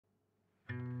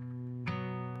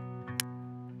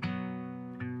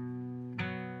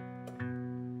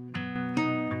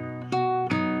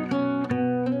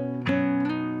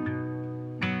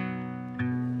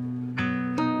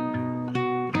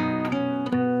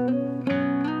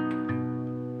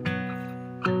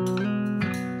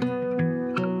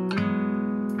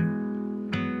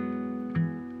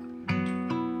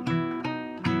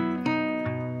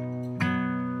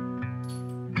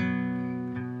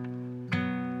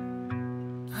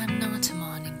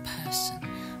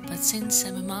since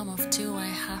I'm a mom of two, I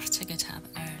have to get up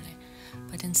early.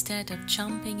 But instead of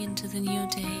jumping into the new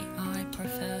day, I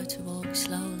prefer to walk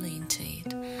slowly into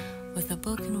it, with a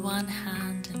book in one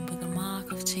hand and with a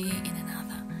mug of tea in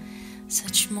another.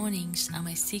 Such mornings are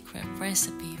my secret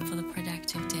recipe for the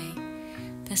productive day.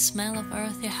 The smell of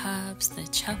earthy herbs, the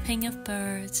chirping of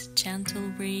birds, gentle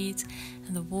breeze,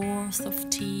 and the warmth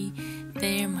of tea,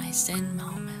 they're my zen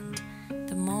moment,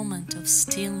 the moment of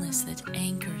stillness that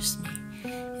anchors me.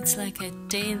 It's like a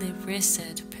daily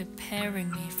reset,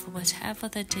 preparing me for whatever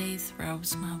the day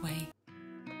throws my way.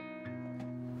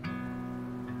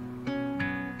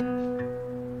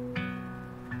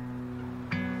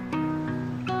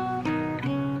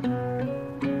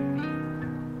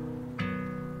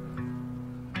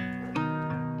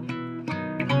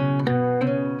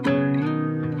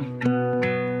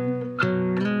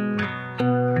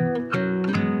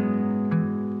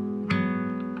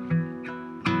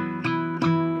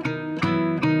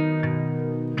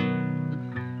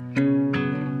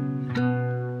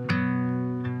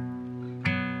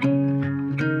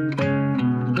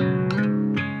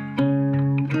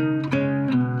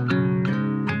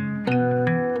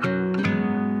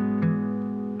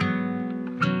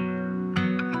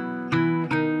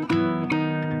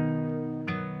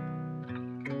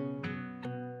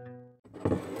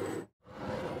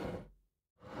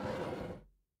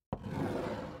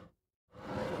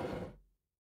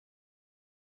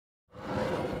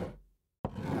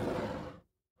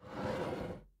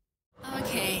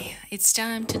 Okay, it's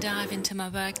time to dive into my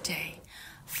workday.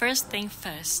 First thing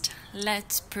first,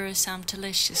 let's brew some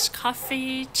delicious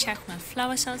coffee, check my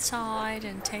flowers outside,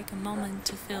 and take a moment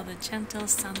to feel the gentle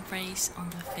sun rays on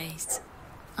the face.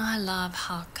 I love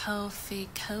how coffee,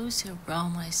 cozy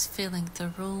aroma is filling the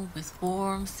room with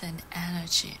warmth and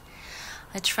energy.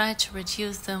 I try to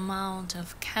reduce the amount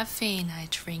of caffeine I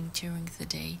drink during the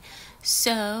day,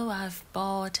 so I've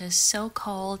bought a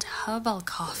so-called herbal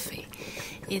coffee.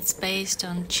 It's based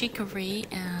on chicory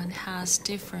and has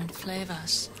different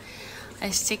flavors. I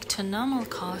stick to normal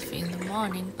coffee in the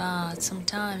morning, but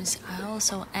sometimes I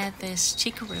also add this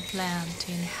chicory blend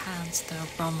to enhance the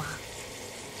aroma.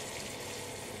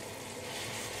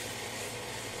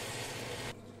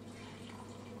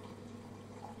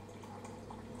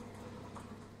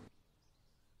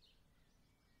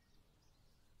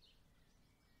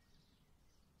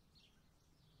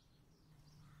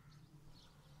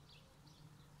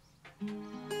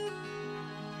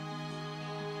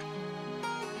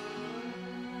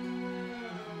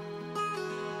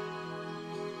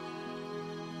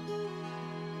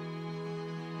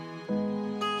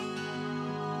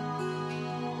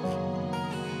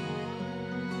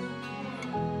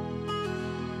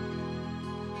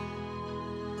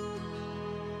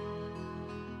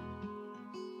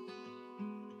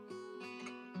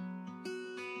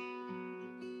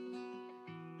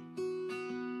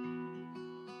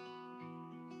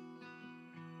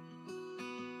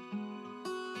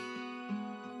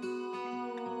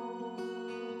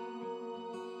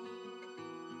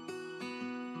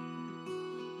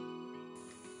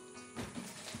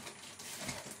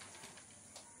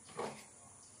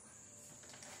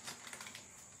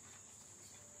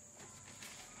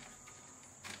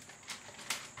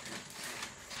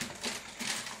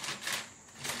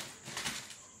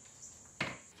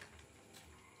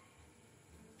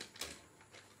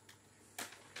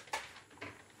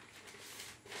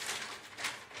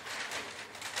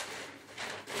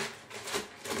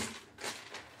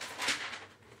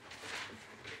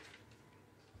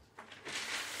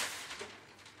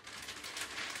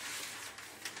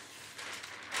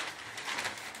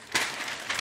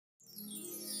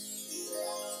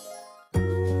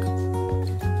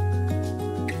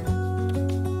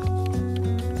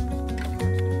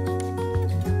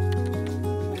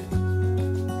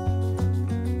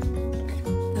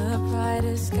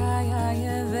 Sky I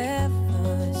have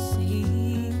ever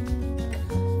seen,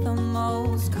 the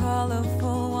most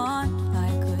colorful one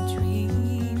like a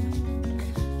dream.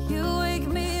 You wake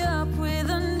me up with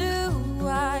a new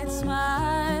white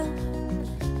smile,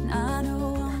 and I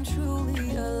know I'm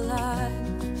truly alive.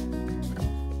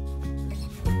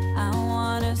 I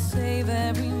wanna save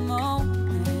every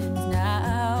moment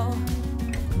now.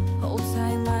 Hold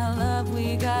tight, my love,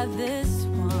 we got this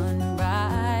one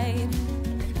right.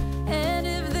 And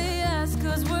if they ask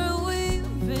us where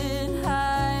we've been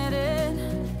hiding,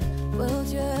 we'll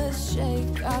just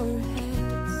shake our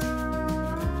heads.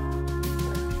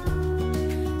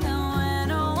 And when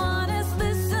no one is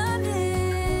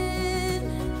listening,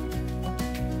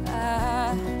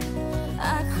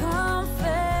 I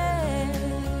confess,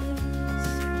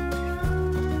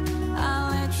 I'll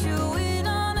let you in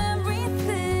on everything.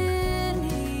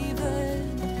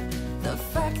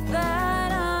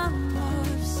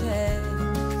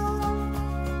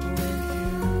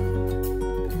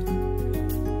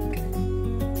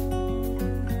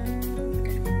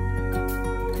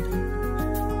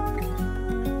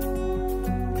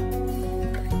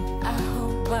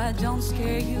 don't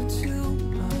scare you too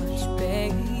much,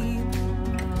 babe.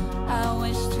 I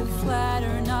wish to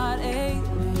flatter, not alienate.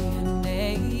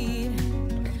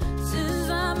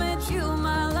 Since I met you,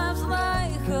 my life's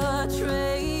like a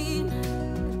train,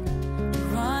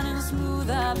 running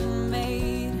smooth, I've been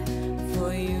made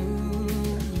for you.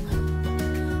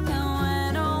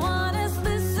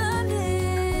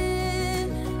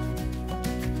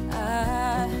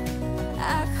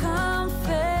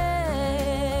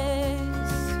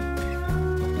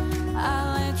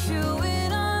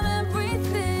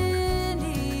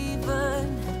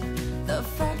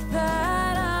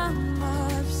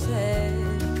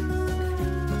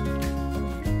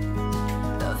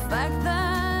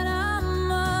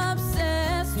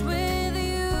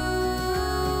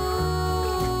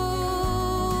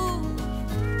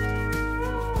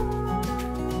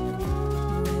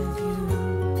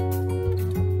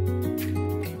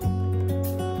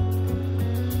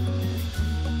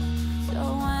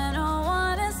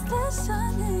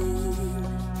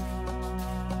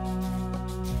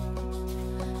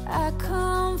 I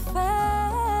confess,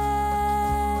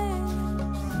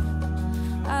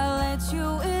 I let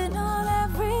you in on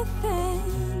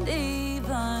everything,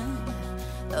 even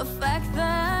the fact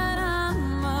that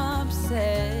I'm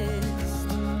obsessed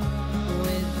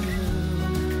with you.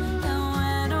 And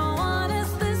when no one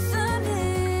is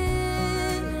listening,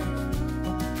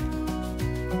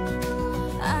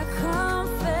 I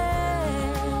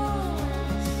confess,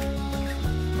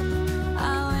 I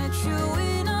let you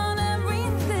in on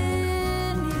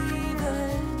everything,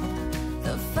 even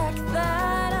the fact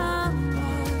that I'm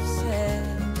obsessed with you.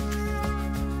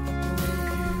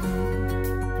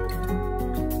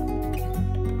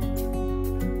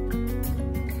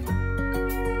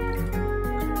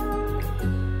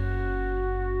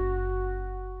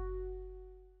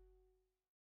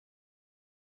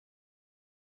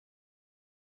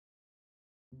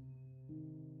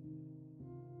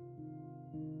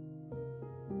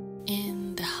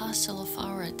 In the hustle of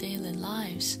our daily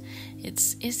lives,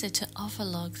 it's easy to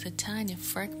overlook the tiny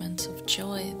fragments of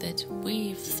joy that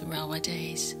weave through our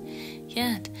days.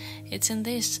 Yet, it's in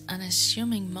these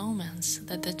unassuming moments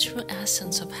that the true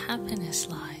essence of happiness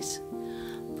lies.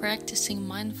 Practicing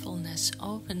mindfulness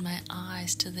opened my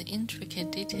eyes to the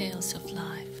intricate details of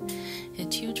life: a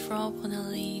dewdrop on a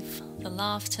leaf, the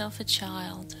laughter of a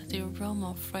child, the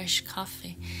aroma of fresh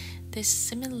coffee. These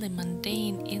seemingly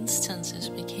mundane instances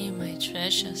became my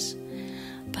treasures.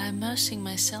 By immersing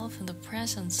myself in the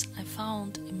presence, I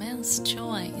found immense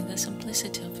joy in the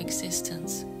simplicity of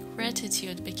existence.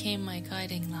 Gratitude became my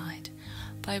guiding light.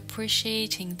 By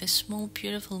appreciating the small,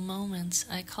 beautiful moments,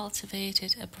 I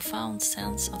cultivated a profound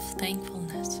sense of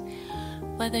thankfulness.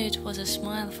 Whether it was a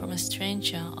smile from a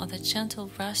stranger or the gentle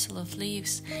rustle of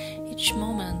leaves, each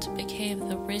moment became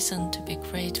the reason to be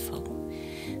grateful.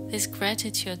 This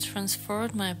gratitude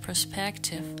transformed my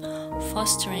perspective,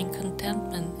 fostering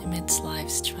contentment amidst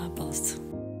life's troubles.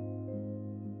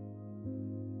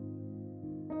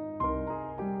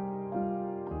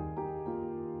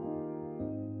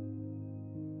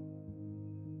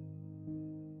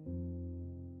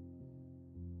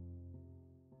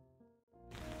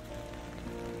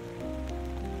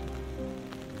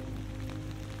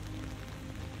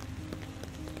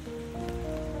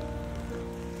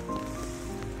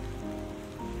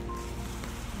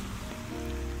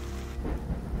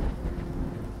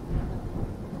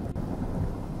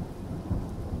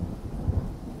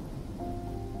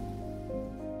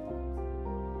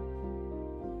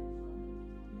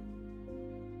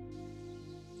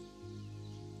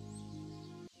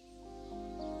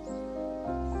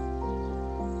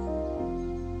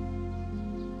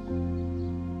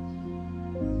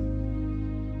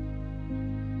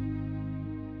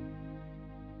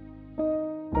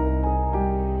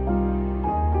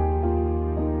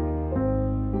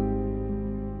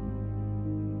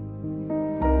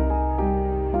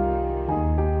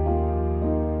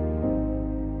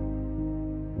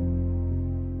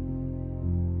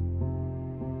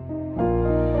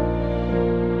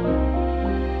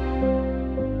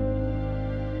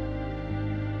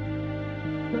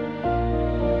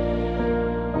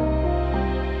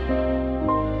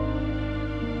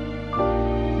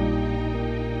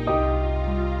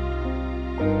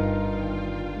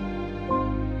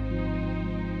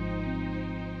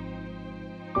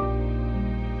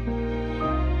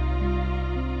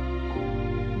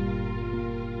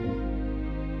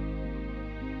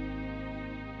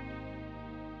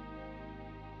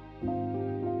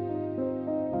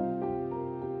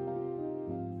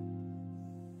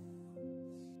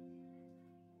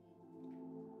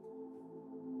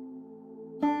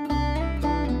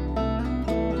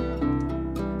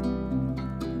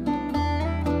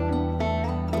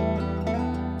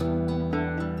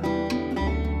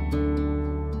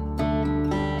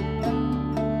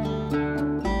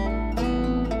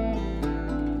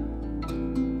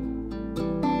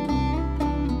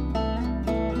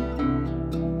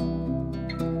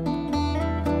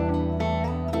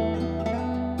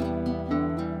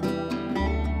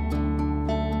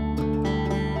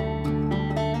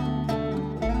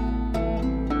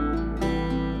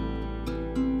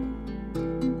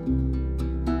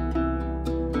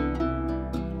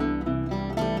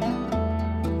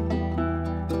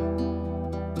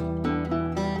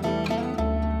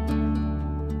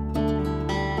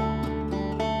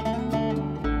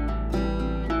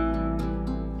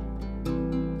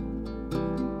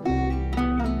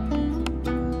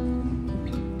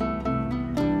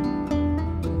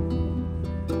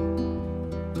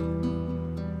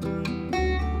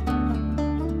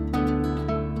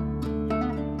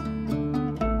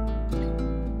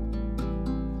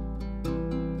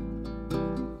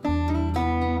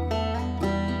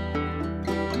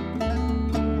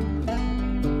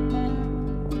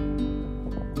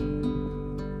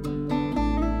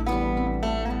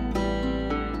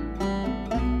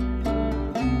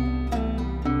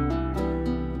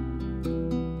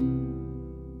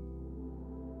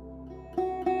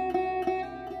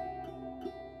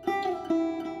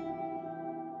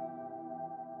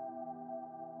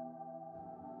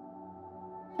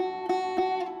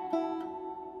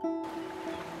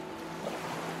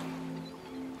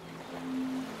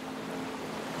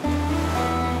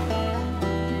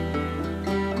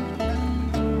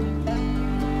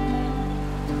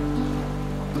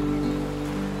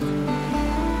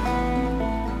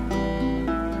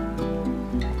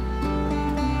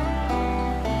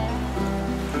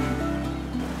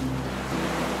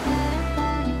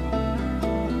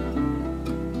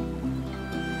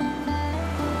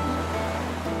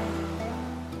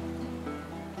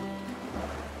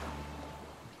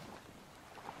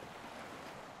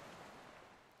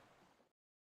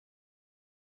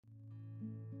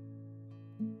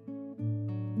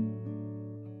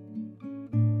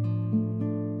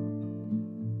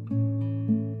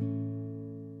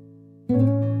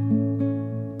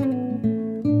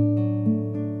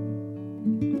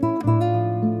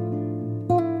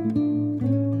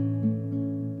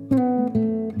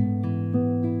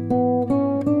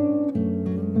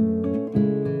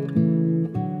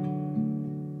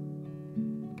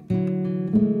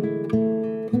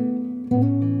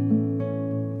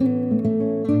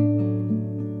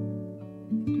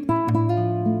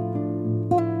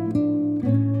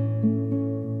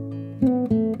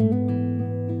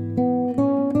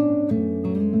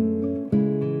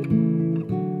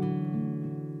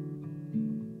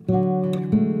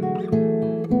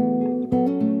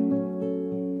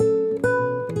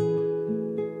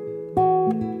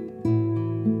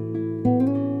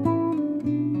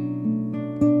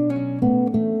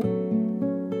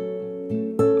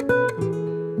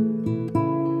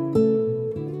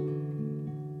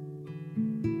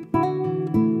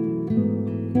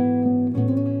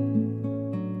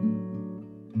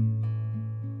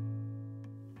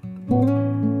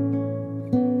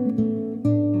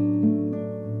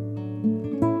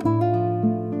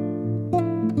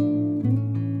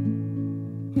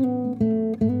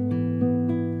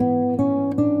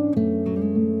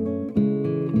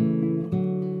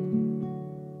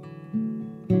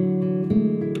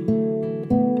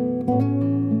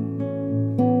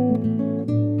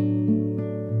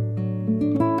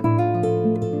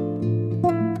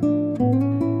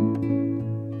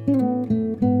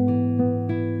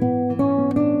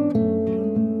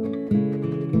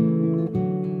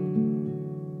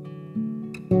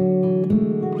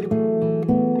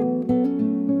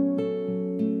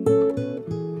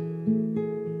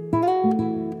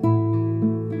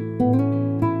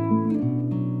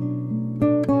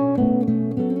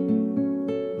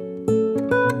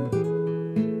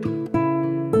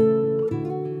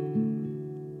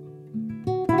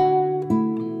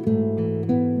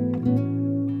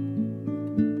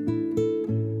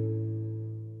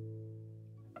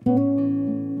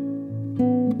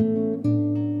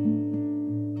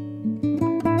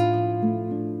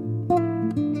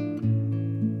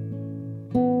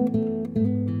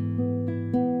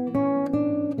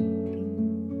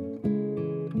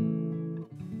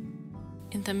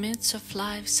 the midst of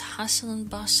life's hustle and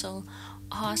bustle,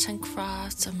 art and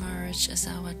crafts emerge as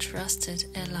our trusted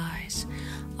allies,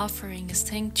 offering a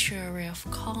sanctuary of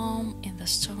calm in the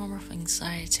storm of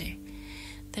anxiety.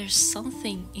 There's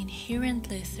something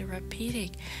inherently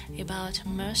therapeutic about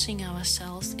immersing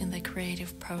ourselves in the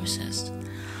creative process.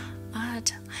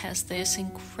 Art has this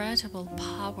incredible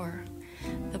power,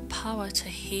 the power to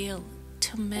heal,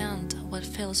 to mend what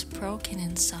feels broken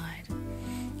inside.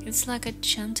 It's like a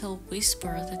gentle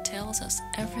whisper that tells us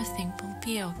everything will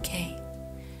be okay.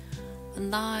 When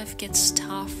life gets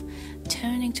tough,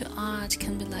 turning to art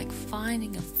can be like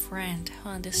finding a friend who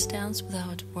understands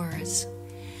without words.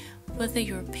 Whether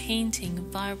you're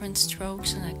painting vibrant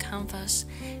strokes on a canvas,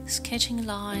 sketching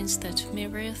lines that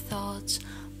mirror your thoughts,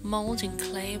 molding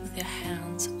clay with your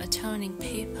hands, or turning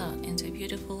paper into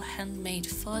beautiful handmade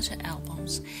photo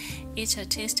albums, each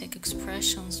artistic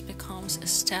expression becomes a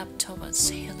step towards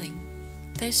healing.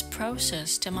 This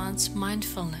process demands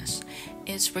mindfulness.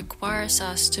 It requires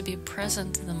us to be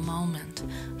present in the moment,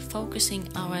 focusing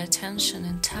our attention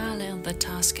entirely on the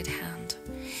task at hand.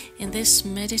 In this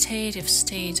meditative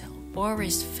state,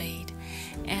 worries fade,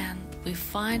 and we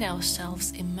find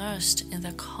ourselves immersed in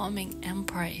the calming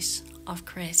embrace of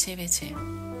creativity.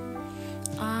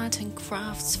 Art and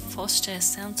crafts foster a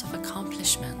sense of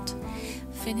accomplishment.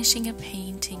 Finishing a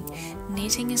painting,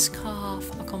 knitting a scarf,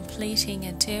 or completing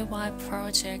a DIY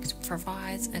project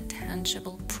provides a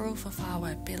tangible proof of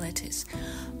our abilities,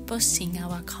 boosting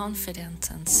our confidence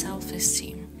and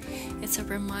self-esteem. It's a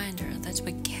reminder that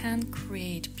we can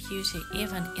create beauty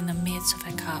even in the midst of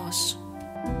a chaos.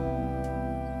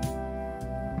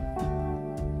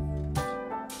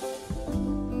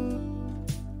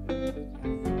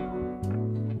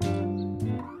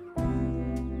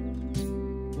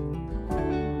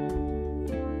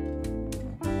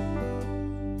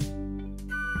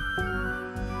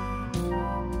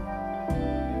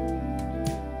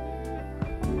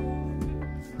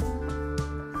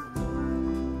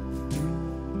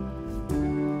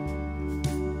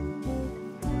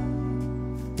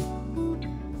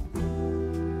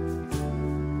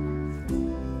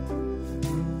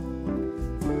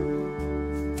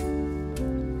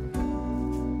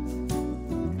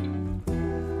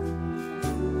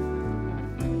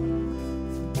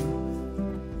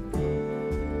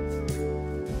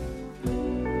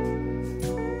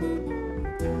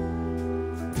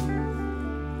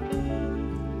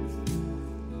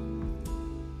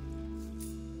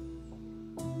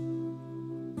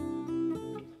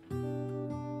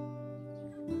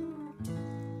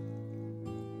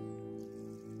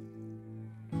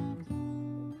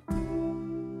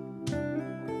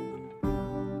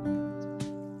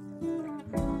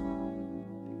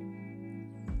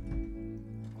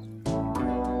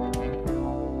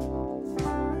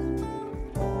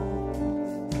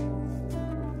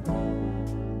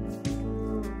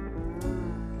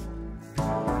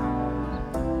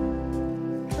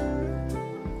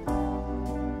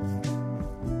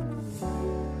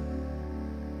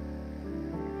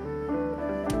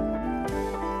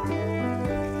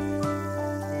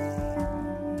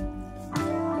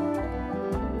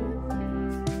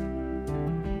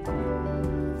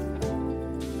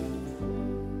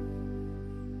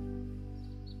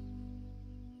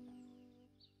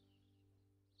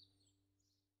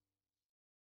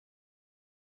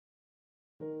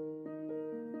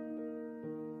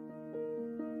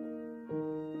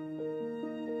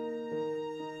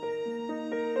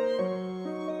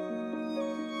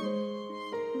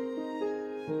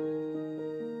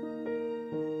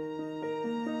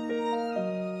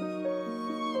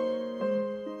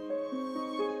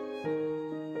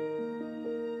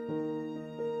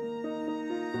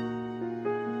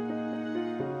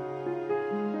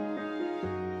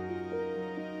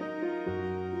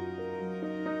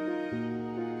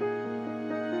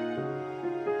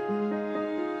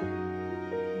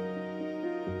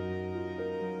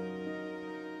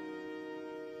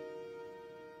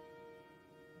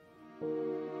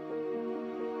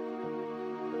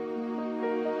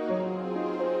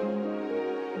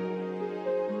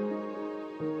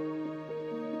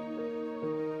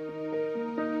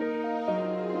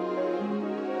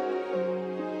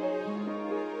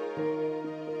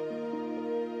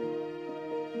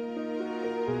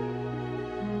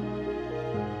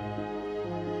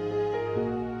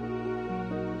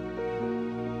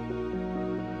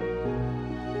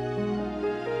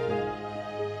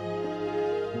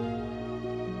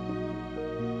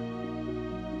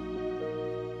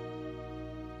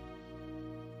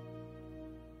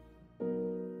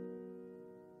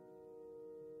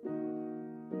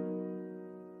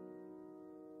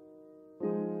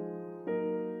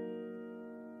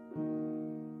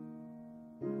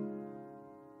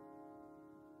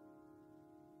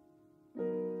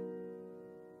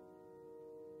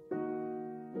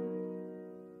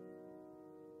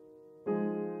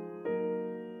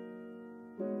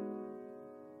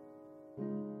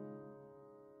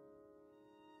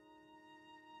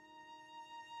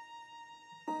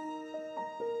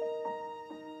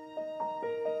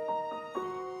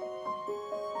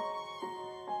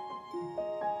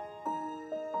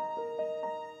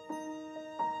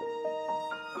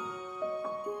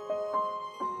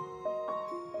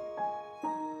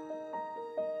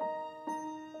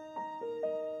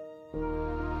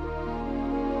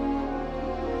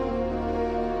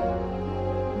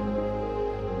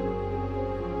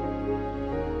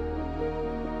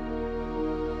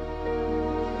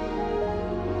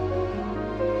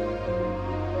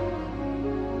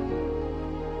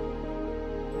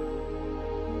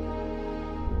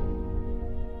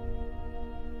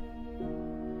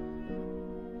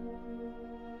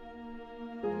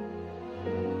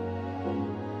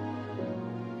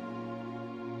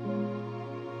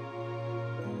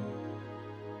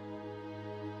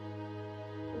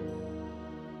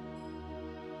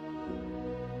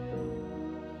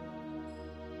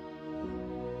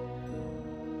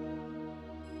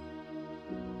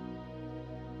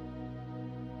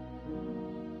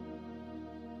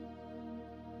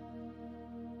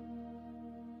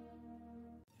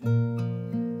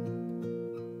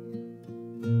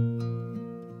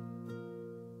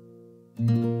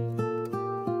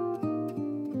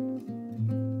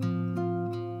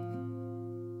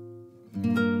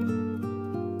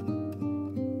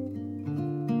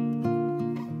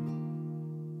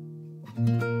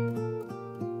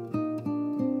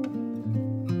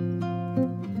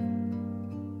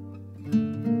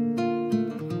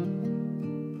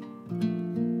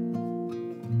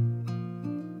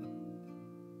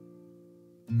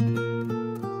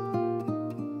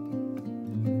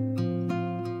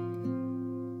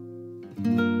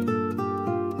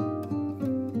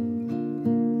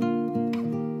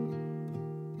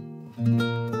 you.